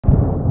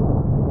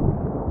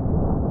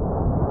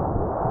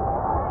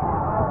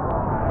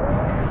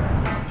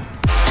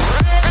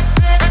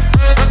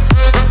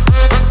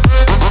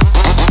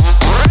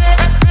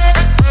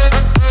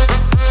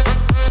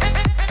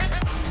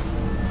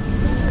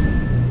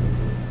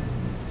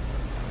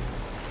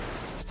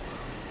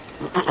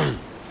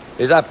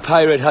Is that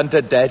pirate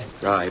hunter dead?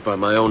 Aye, by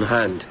my own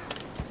hand.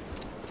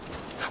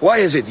 Why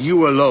is it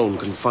you alone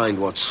can find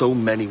what so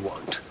many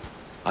want?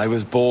 I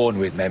was born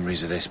with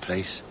memories of this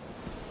place.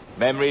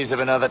 Memories of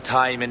another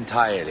time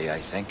entirely, I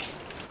think.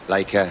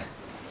 Like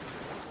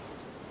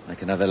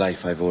another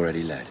life I've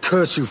already led.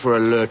 Curse you for a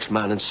lurch,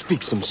 man, and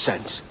speak some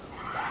sense.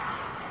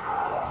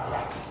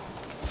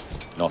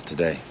 Not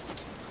today.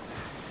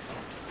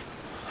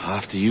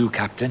 After you,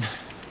 Captain.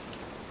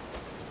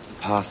 The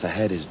path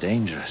ahead is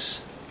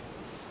dangerous.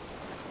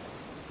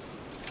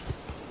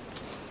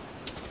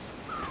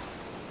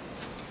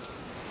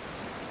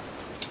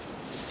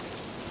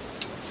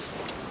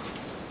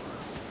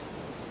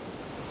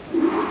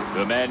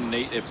 The men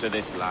native to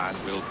this land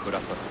will put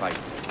up a fight.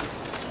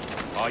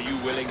 Are you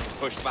willing to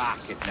push back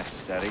if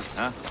necessary,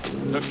 huh?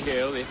 To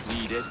kill if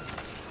needed?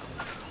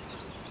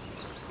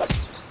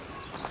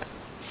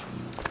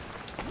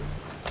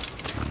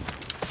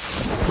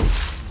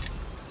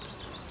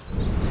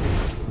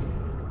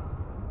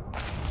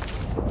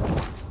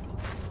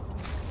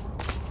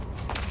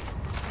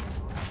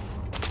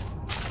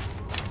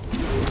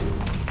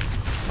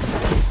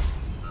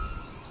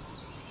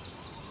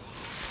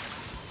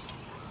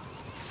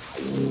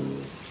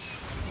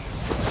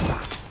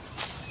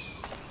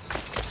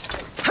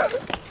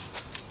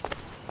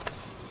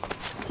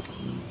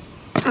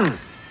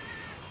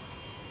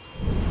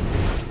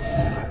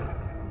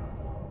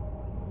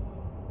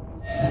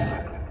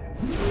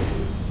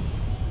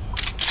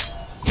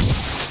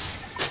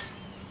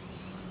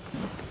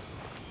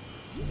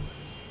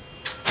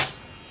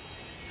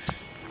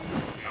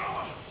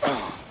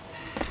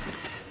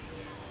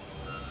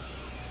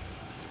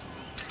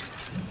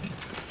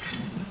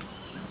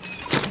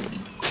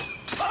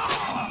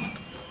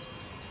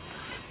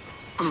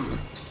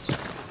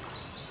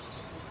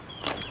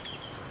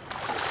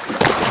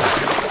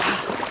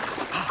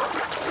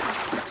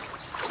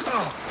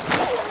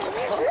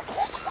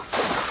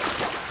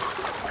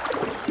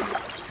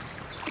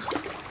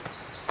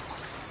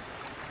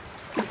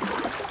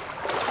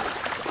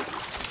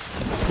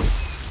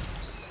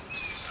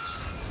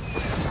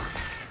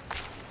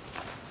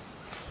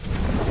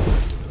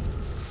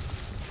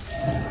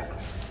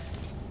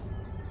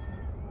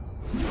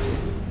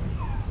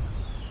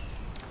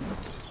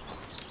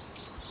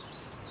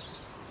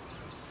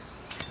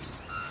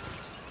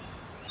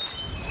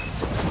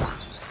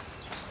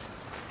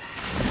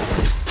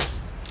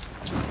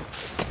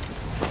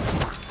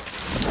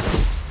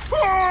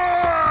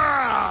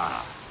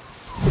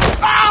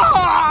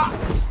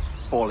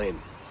 Fall in.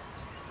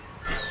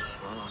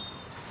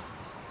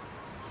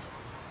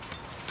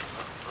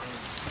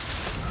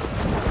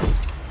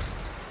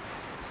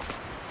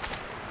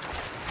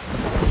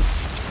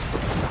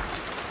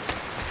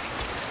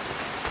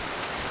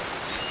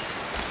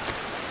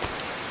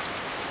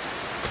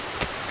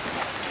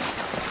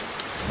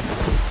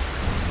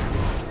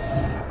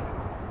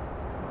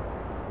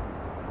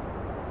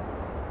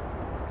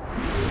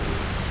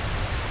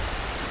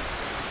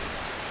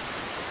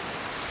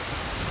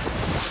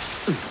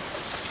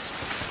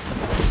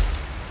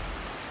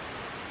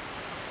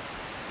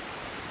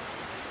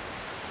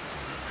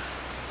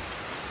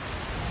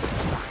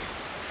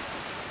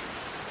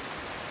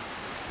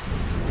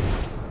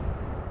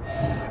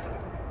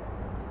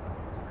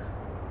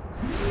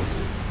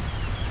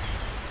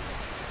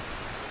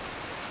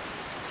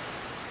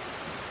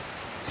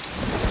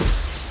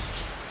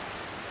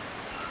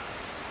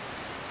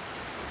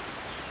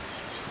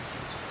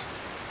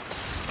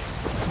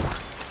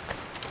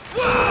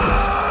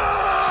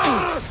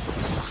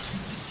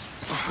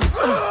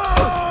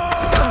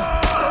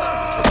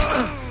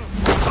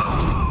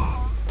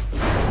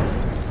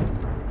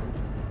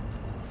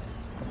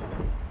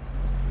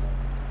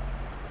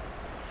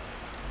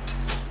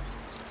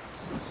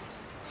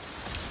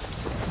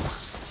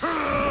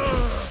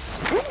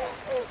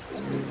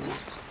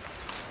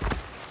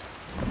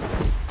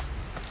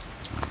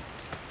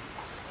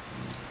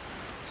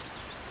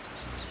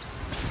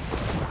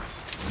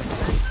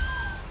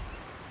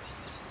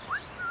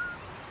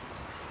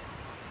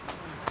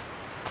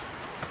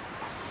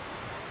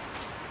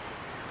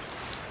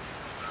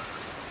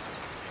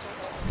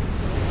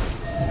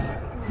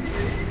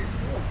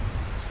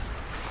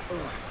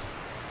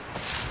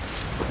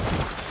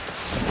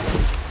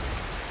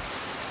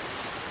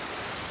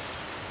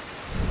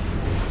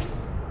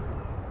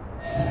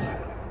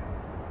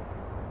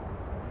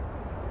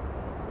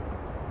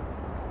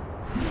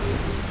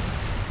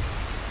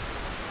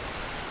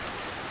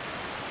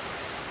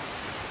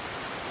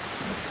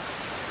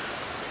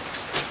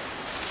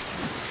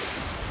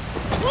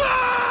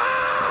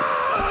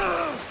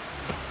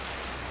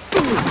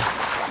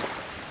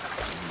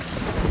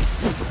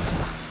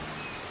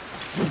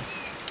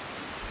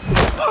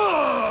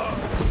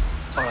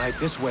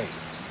 This way.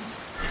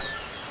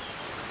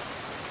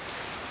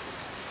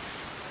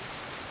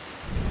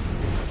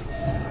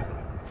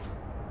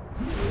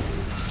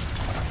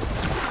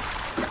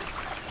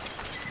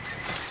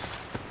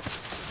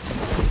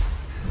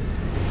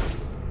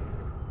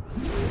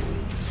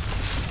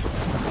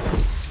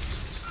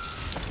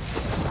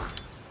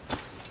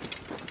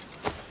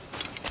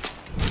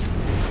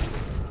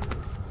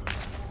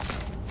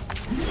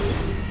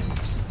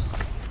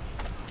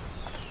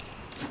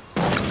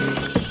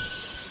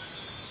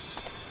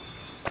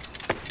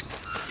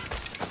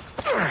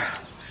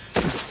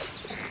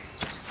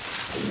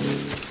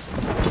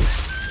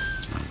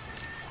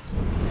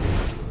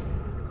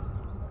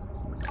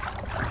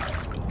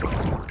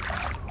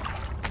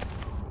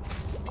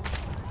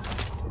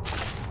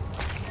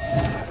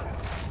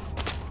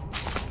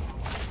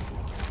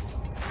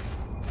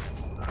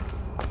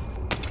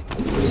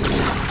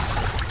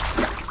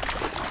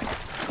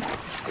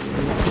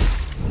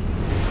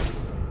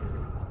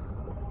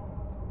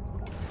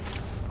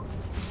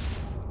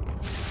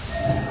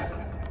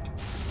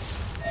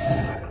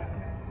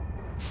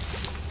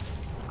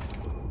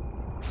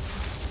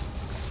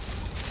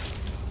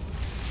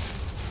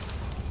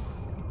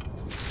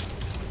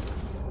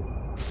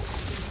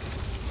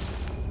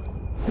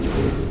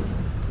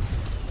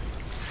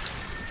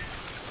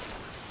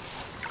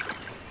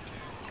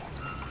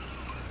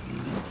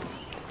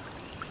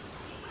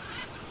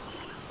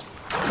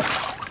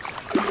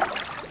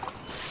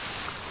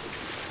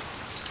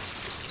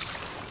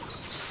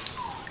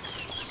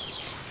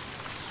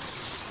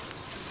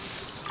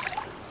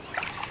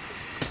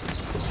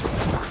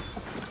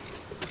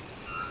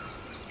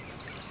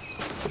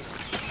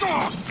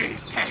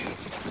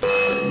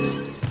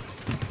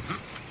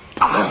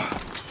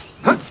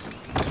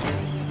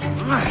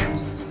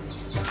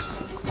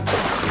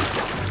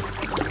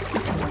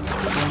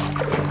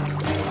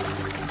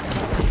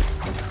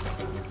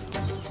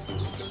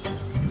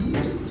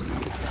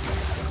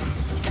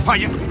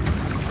 fire!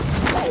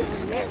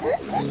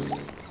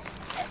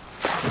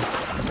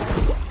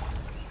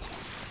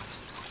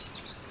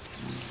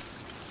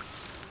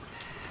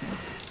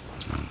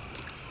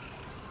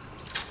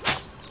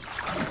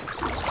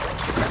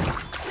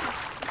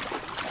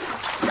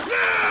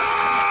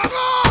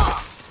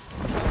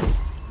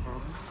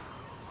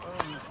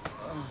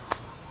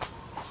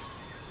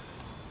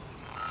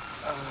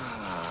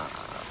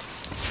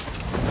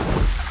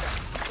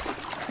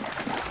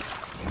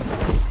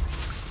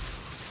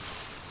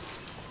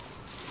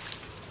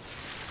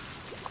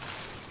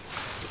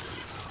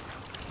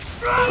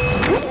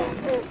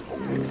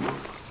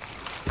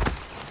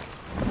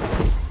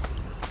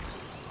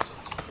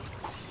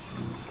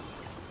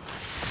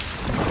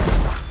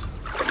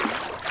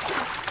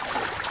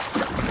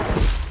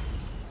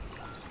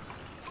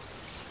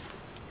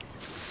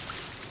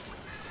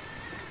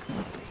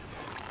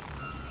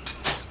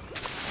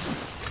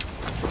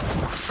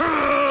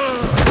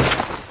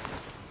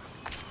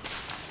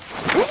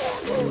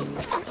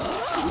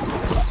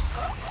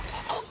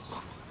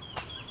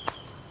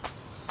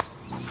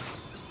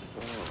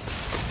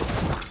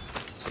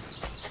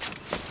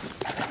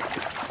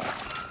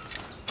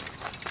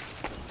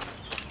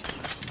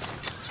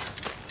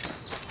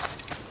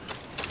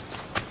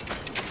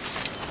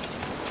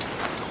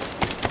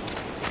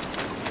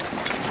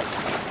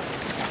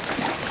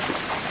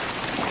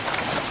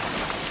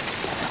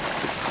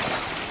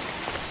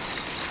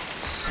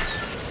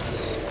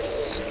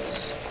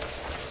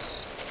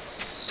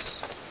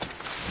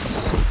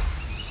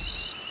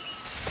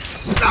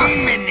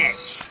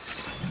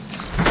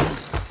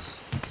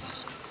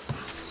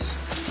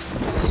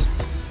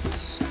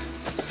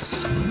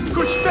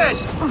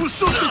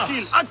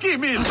 Aqui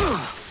mesmo!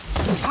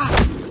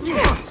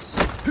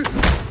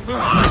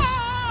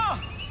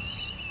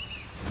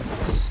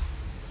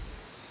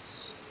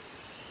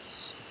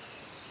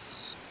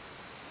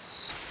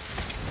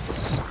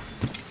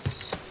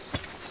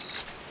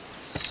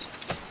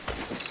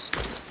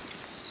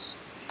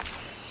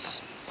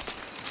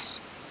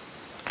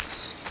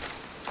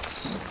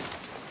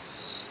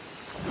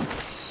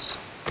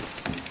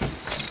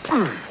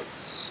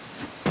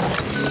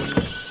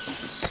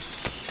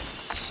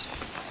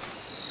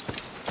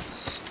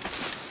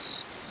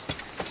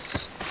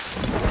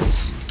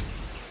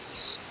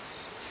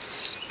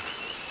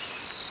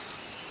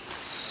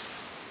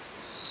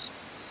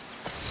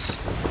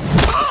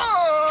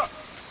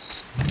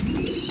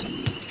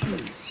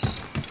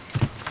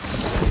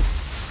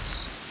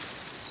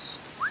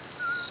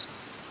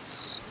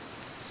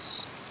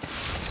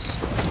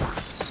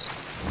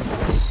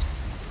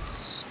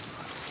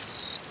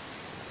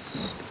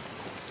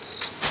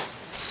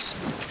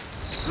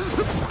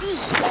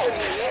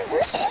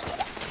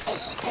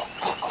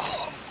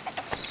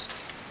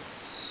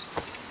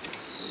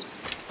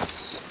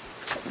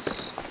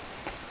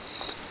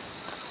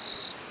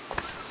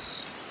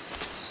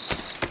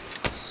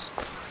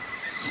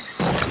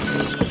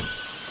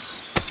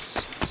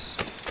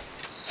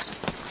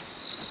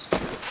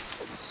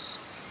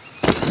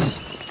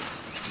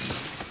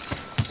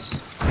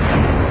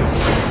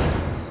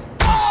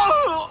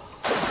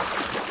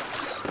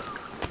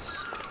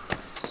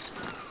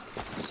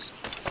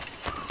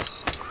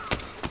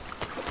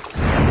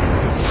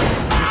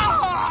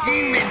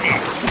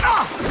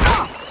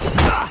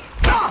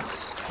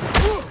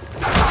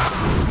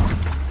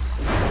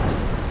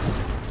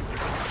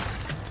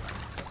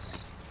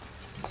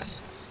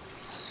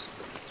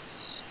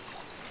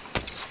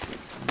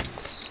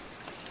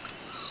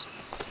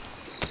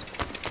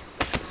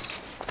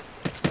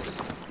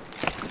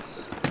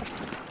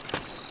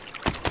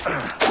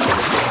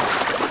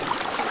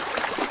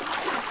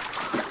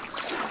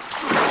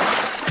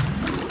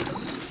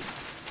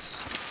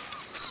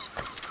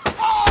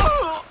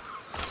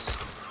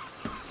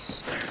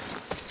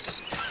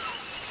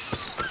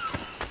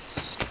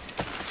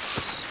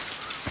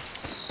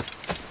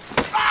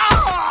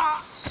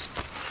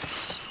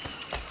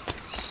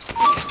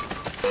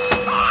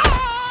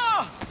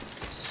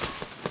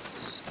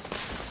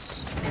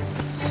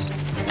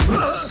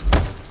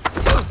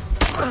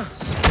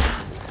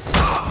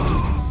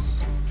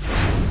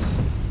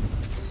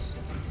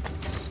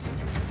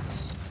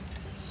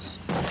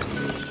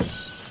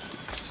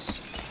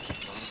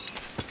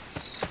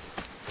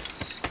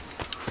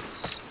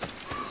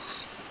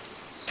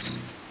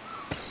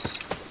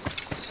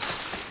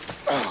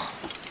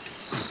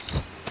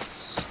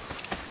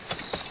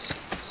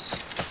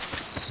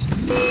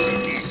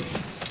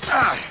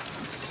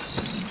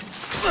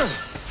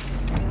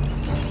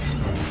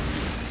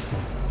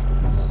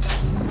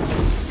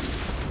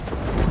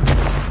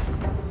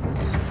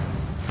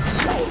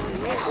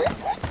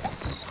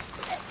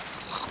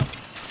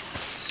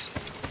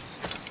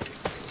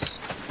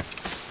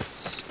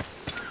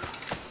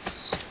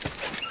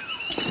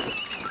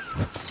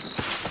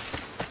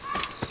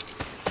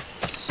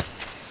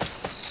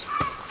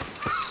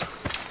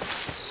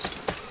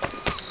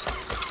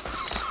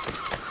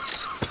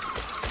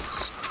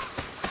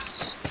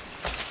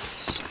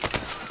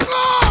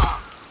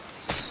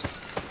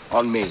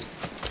 On me.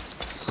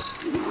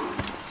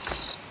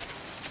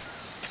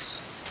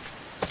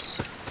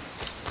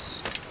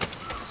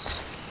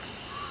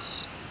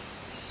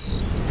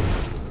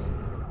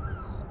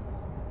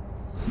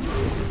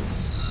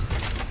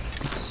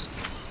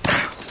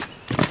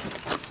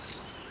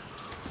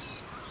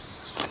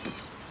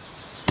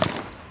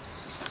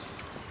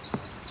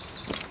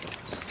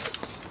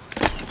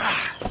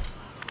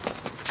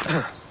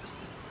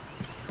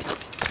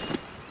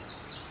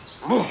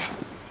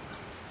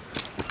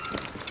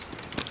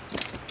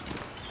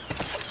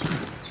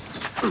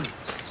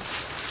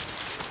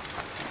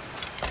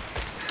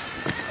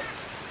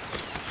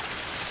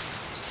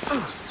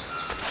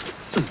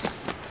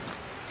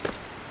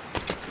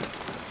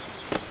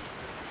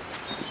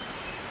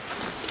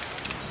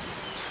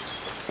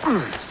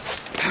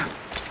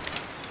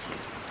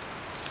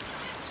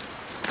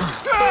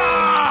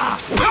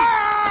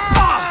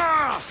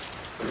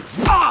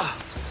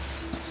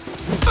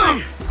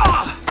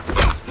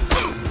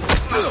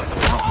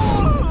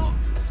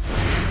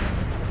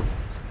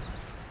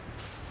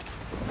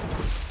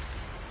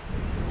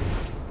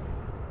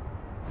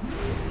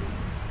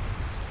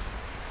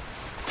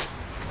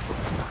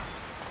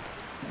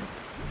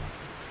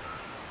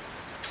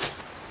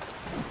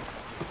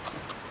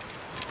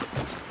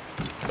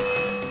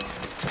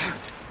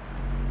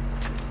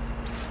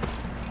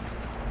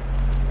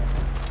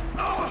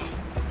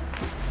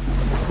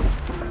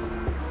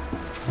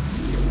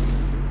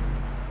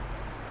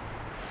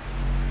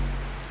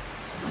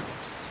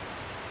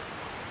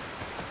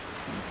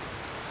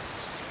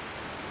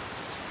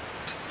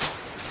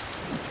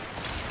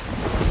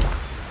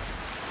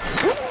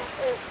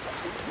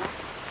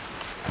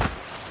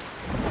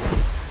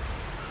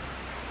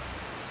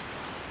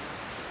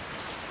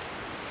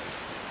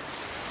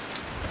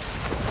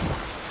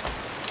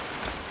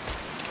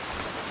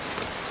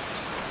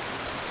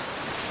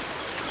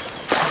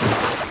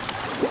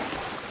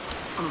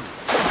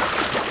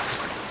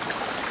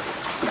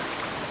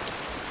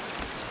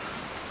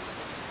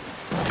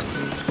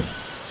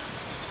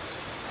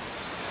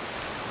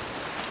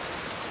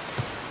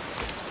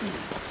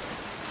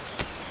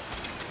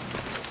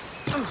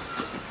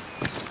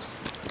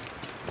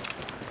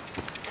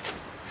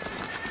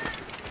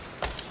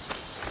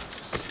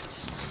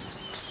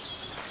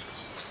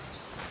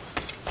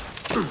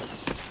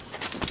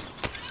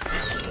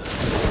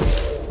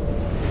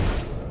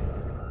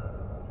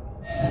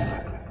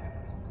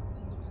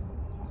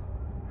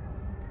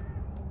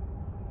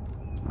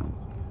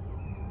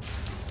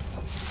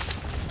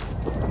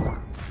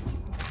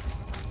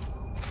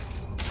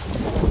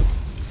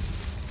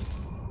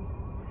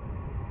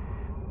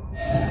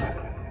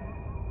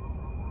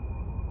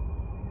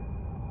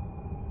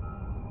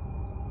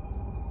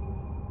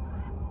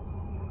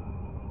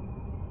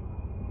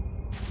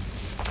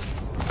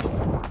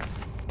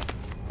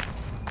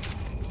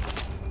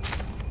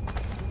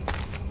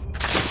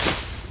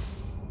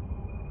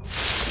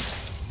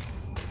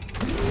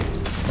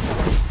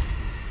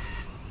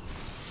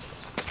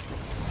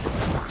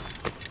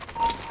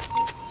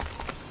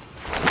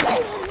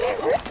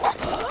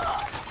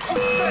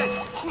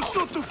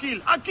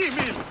 Aquí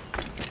mil!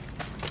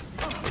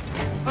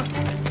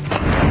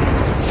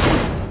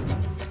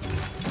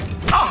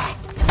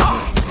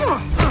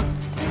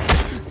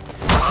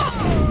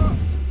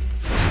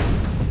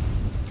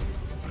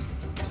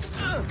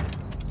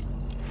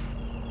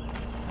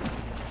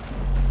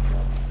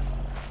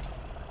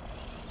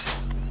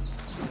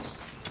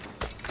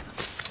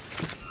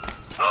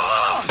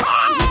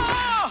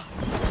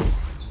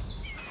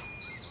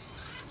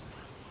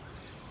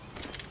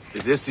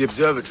 Is this the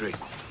observatory?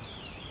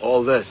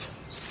 All this?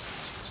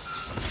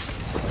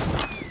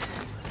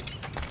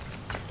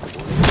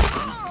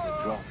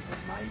 A drop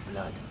of my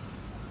blood.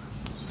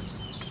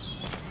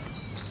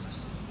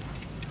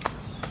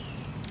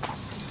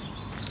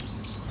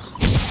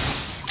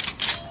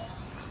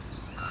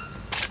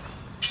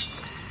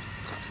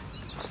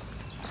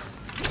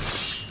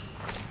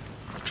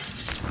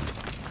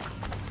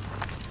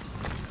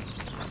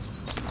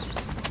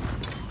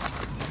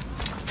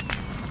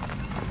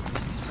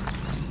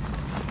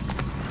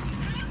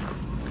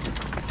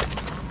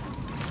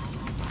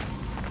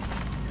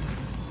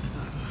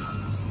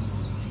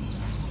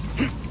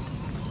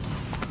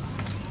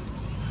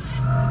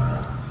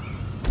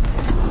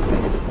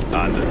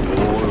 And the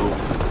door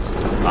opens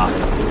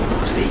after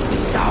almost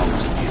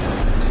 80,000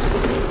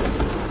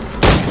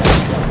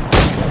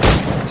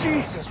 years.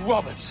 Jesus,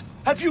 Roberts!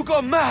 Have you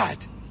gone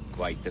mad?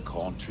 Quite the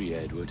contrary,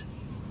 Edward.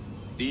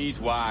 These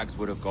wags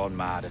would have gone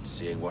mad at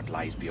seeing what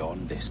lies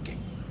beyond this king.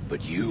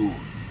 But you...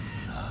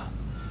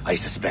 I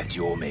suspect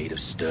you're made of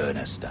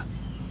sterner stuff.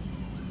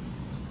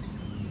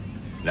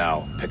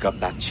 Now, pick up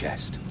that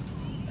chest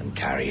and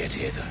carry it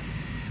hither.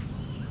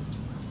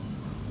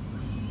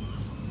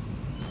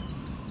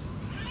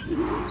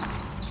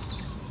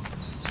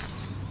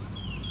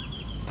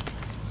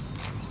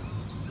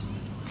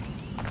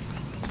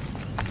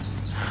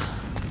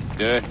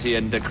 Dirty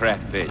and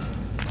decrepit.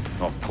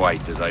 Not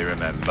quite as I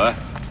remember,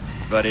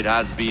 but it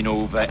has been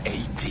over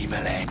 80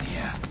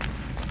 millennia.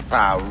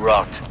 Ah,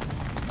 rot.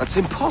 That's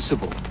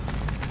impossible.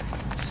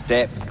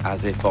 Step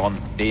as if on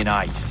thin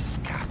ice,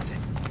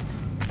 Captain.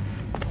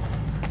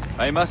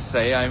 I must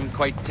say I'm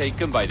quite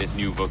taken by this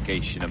new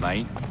vocation of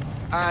mine.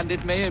 And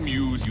it may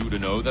amuse you to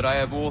know that I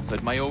have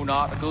authored my own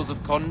articles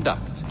of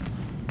conduct.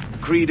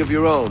 Creed of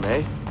your own,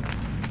 eh?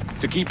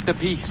 To keep the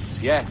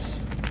peace,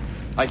 yes.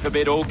 I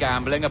forbid all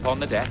gambling upon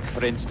the deck,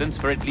 for instance,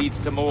 for it leads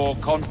to more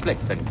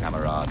conflict than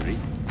camaraderie.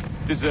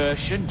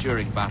 Desertion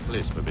during battle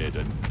is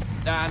forbidden.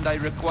 And I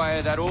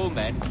require that all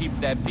men keep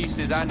their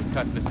pieces and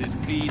cutlasses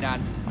clean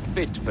and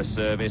fit for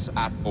service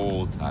at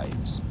all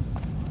times.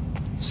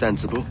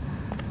 Sensible.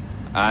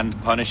 And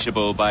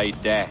punishable by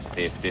death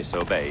if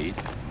disobeyed.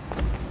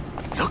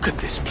 Look at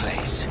this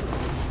place.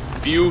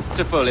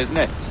 Beautiful, isn't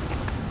it?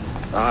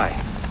 Aye.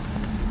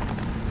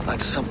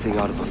 Like something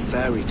out of a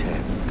fairy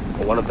tale,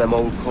 or one of them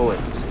old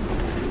poems.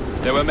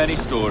 There were many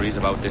stories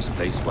about this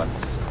place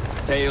once.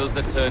 Tales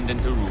that turned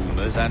into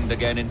rumors and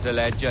again into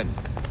legend.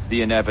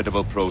 The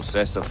inevitable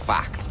process of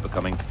facts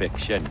becoming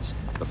fictions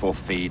before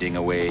fading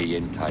away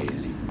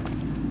entirely.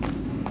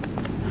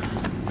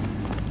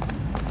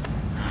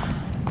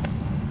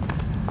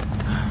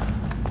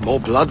 More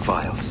blood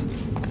vials.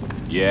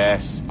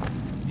 Yes.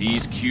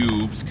 These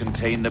cubes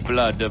contain the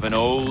blood of an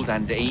old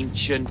and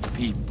ancient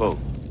people.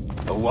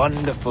 A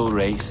wonderful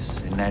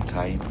race in their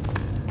time.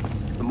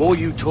 The more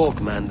you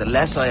talk, man, the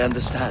less I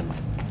understand.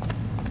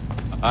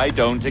 I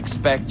don't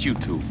expect you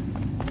to.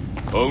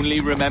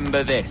 Only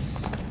remember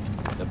this.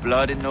 The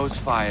blood in those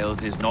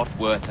files is not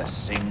worth a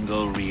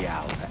single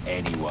real to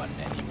anyone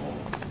anymore.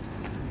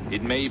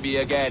 It may be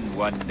again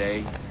one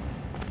day,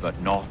 but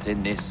not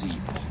in this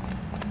epoch.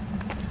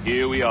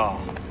 Here we are.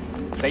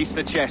 Place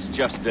the chest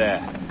just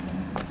there.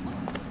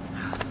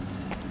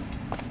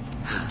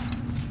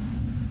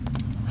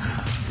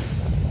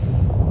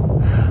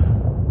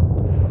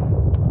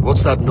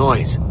 What's that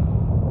noise?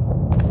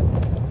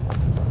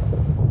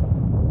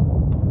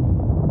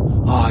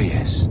 Ah,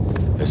 yes.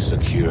 A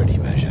security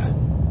measure.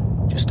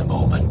 Just a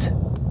moment.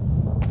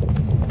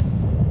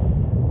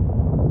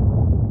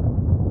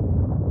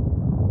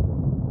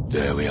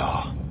 There we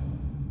are.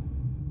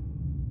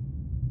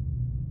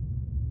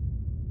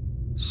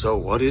 So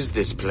what is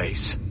this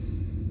place?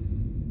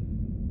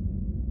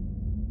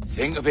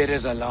 Think of it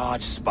as a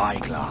large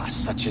spyglass,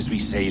 such as we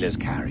sailors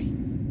carry.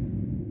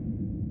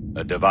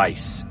 A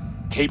device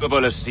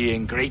capable of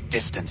seeing great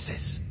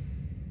distances.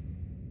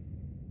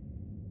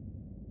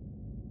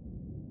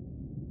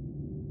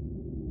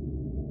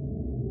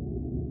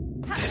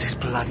 This is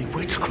bloody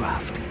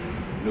witchcraft.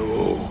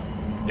 No,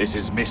 this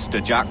is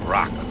Mr. Jack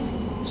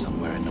Rackham,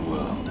 somewhere in the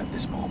world at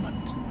this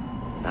moment.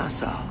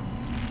 Nassau.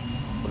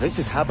 Well, this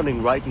is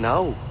happening right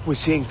now. We're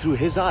seeing through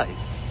his eyes.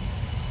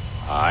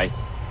 Aye.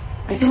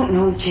 I don't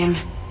know, Jim.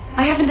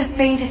 I haven't the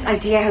faintest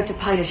idea how to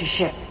pilot a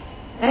ship.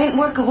 That ain't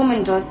work a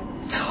woman does.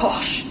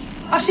 Tosh.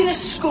 I've seen a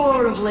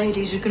score of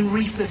ladies who can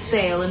reef a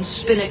sail and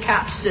spin a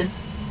capstan.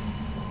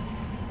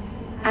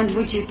 And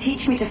would you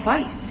teach me to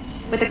fight?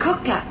 With a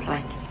cutlass,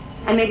 like?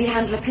 And maybe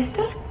handle a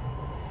pistol?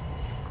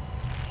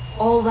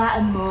 All that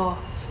and more.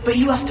 But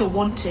you have to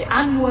want it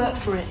and work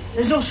for it.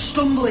 There's no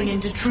stumbling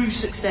into true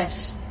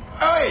success.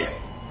 Hey,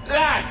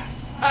 lad!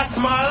 That's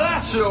my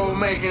lass you're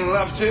making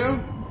love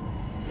to.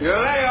 You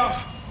lay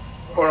off,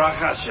 or I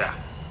catch ya.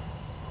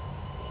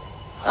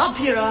 Up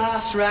your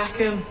ass,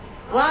 Rackham.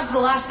 Lad's the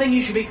last thing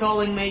you should be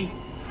calling me.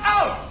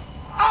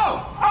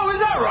 Oh, is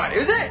that right,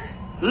 is it?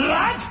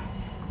 Lad?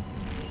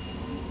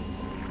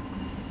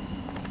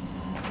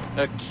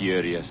 A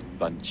curious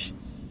bunch.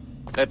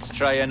 Let's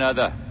try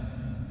another.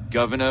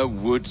 Governor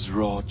Woods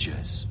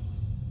Rogers.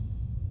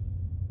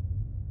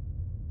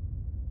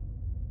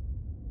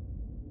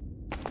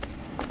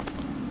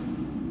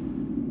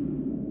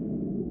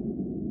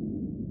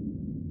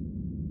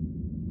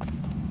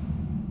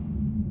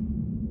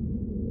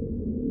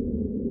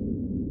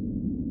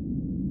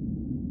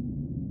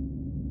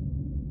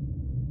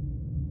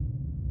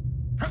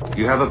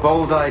 You have a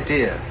bold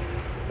idea,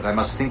 but I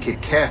must think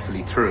it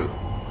carefully through.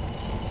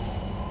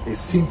 A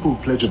simple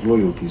pledge of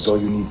loyalty is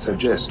all you need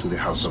suggest to the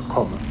House of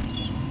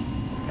Commons.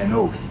 An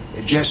oath,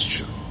 a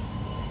gesture,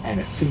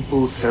 and a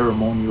simple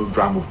ceremonial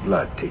dram of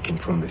blood taken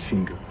from the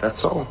finger.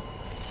 That's all.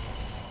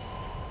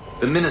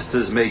 The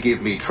ministers may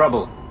give me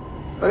trouble,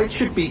 but it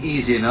should be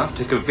easy enough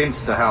to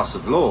convince the House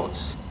of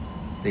Lords.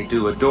 They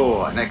do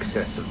adore an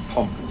excess of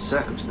pomp and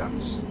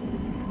circumstance.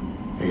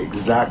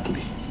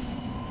 Exactly.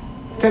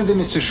 Tell them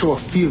it's a show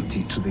of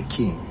fealty to the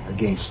king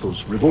against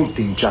those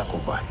revolting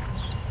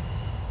Jacobites.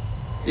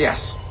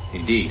 Yes,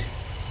 indeed.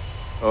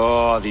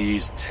 Oh,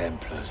 these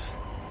Templars.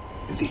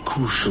 The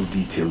crucial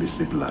detail is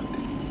the blood.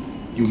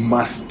 You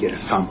must get a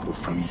sample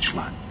from each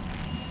man.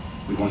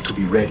 We want to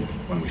be ready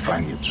when we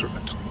find the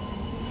observatory.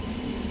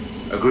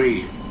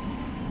 Agreed.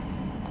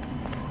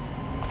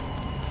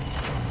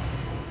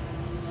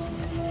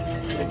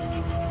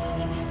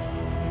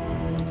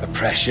 A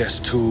precious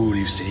tool,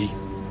 you see.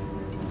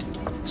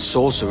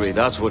 Sorcery,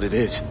 that's what it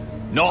is.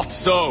 Not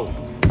so!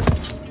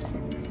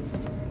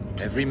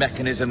 Every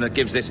mechanism that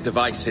gives this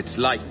device its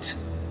light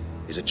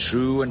is a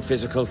true and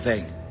physical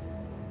thing.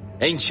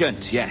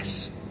 Ancient,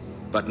 yes,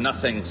 but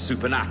nothing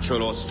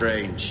supernatural or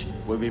strange.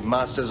 We'll be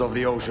masters of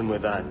the ocean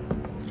with that.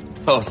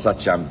 Oh,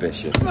 such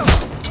ambition.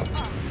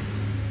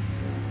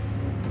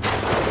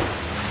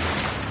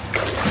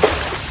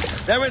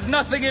 There is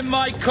nothing in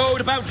my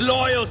code about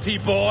loyalty,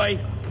 boy.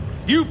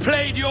 You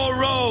played your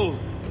role,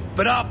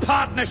 but our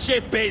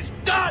partnership is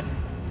done!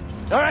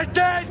 You're a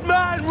dead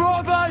man,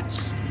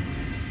 Roberts!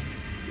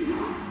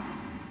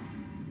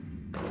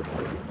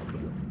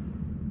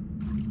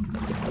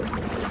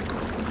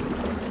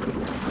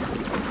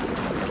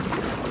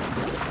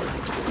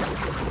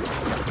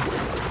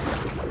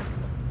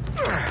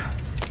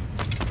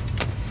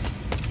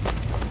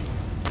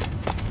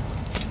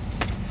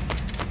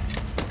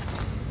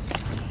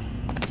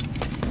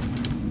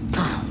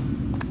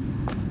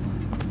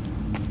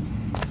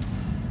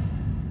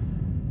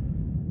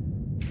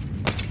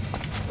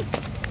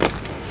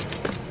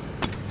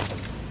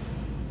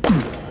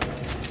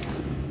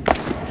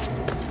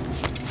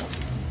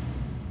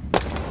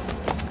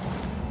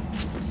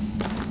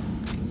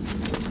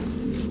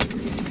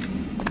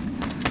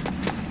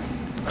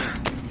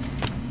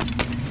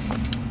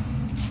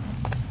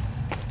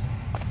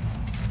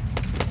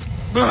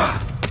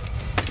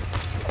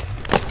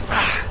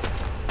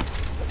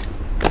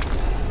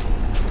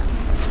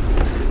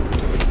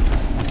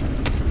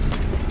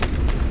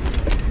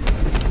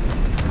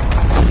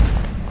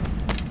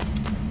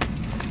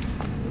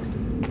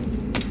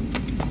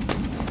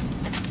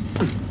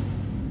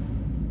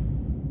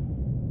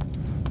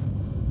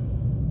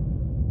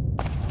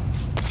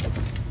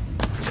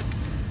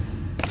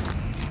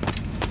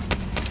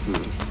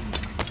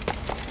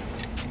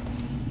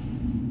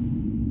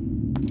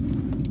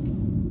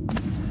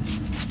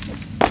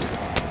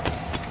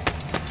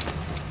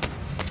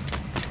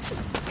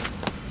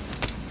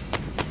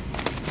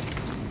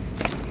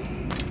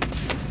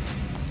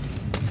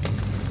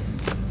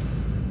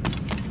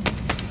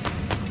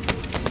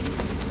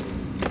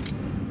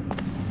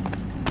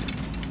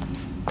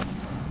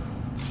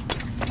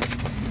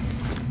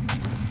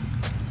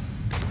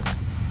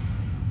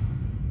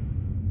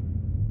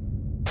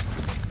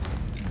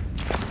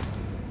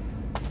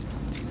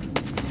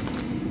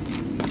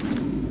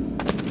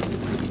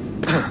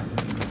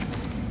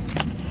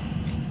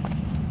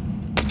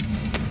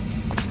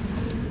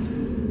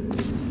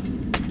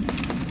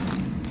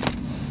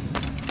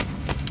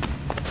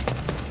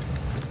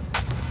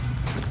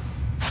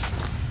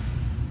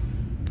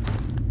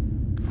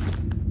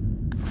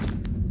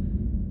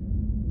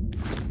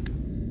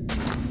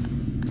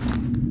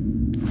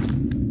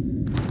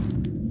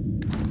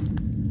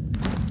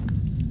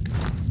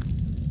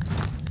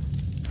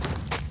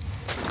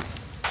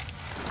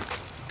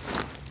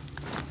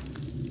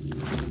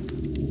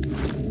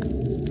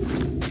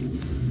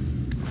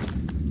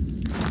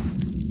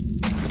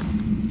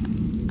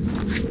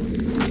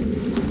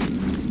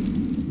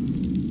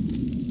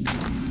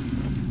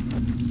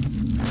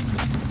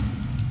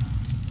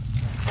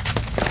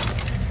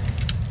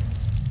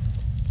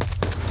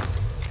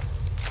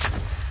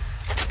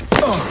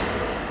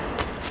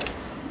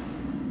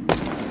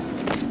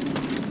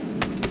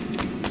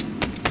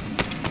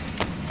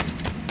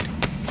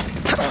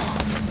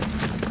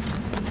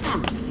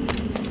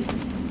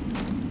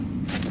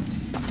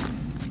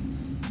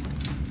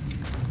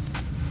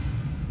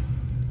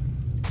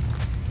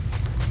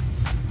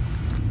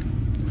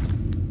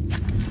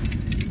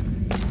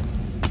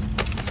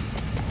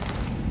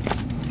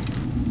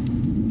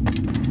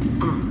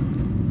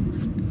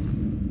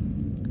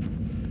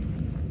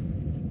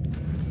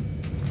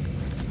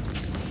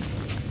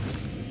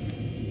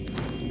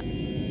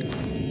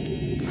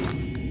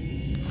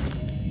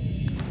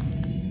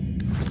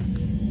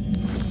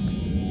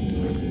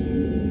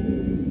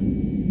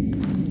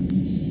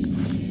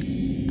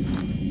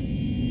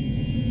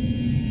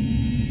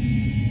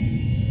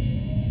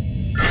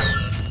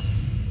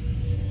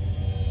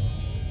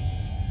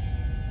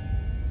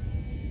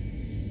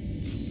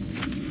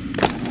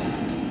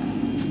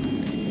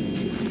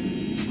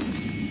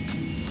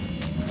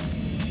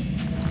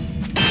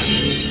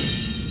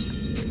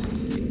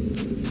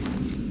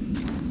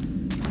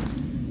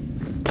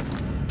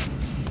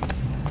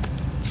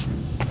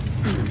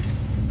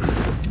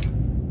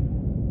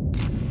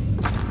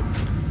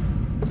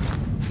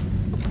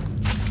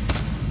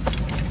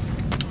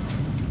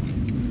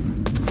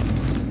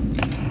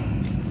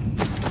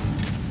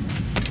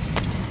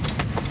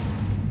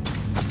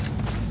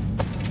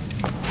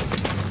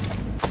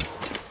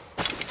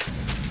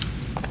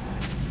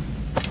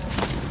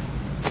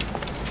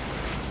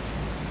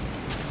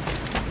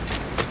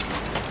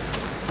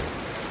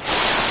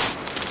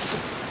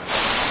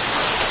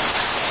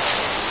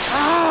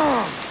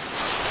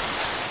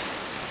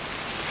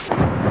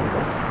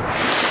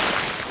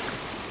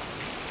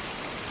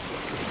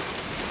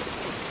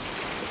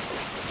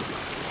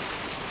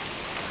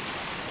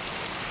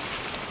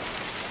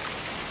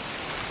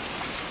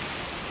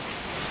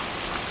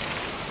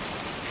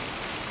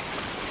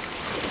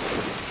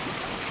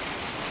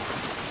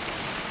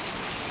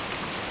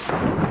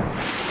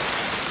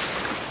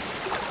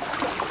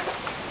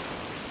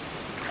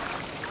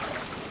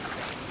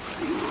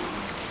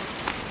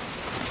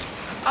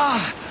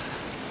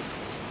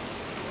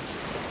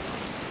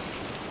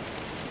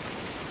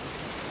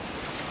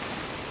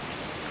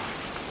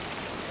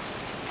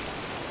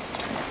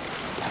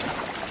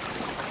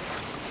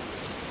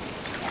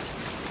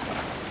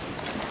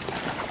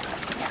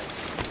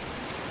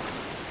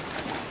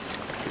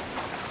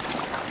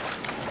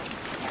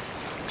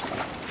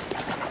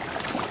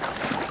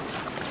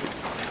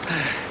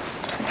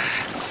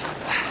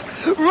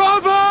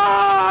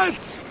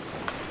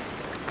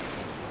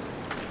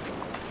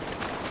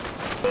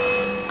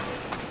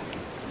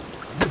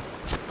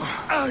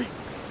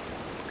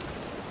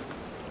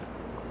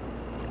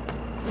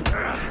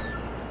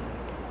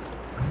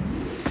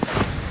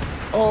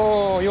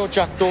 your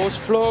jackdaws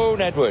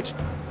flown, Edward.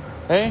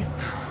 Eh?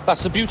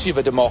 That's the beauty of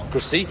a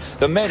democracy.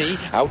 The many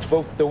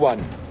outvote the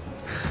one.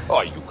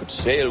 Oh, you could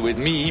sail with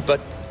me, but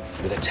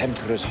with a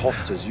temper as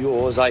hot as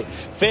yours, I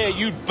fear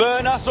you'd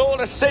burn us all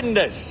to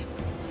cinders.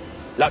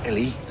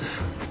 Luckily,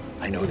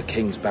 I know the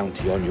king's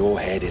bounty on your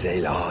head is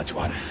a large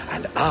one,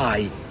 and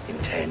I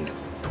intend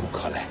to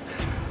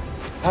collect.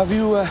 Have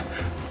you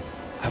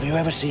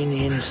ever seen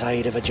the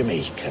inside of a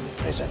Jamaican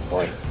prison,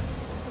 boy?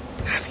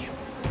 Have you?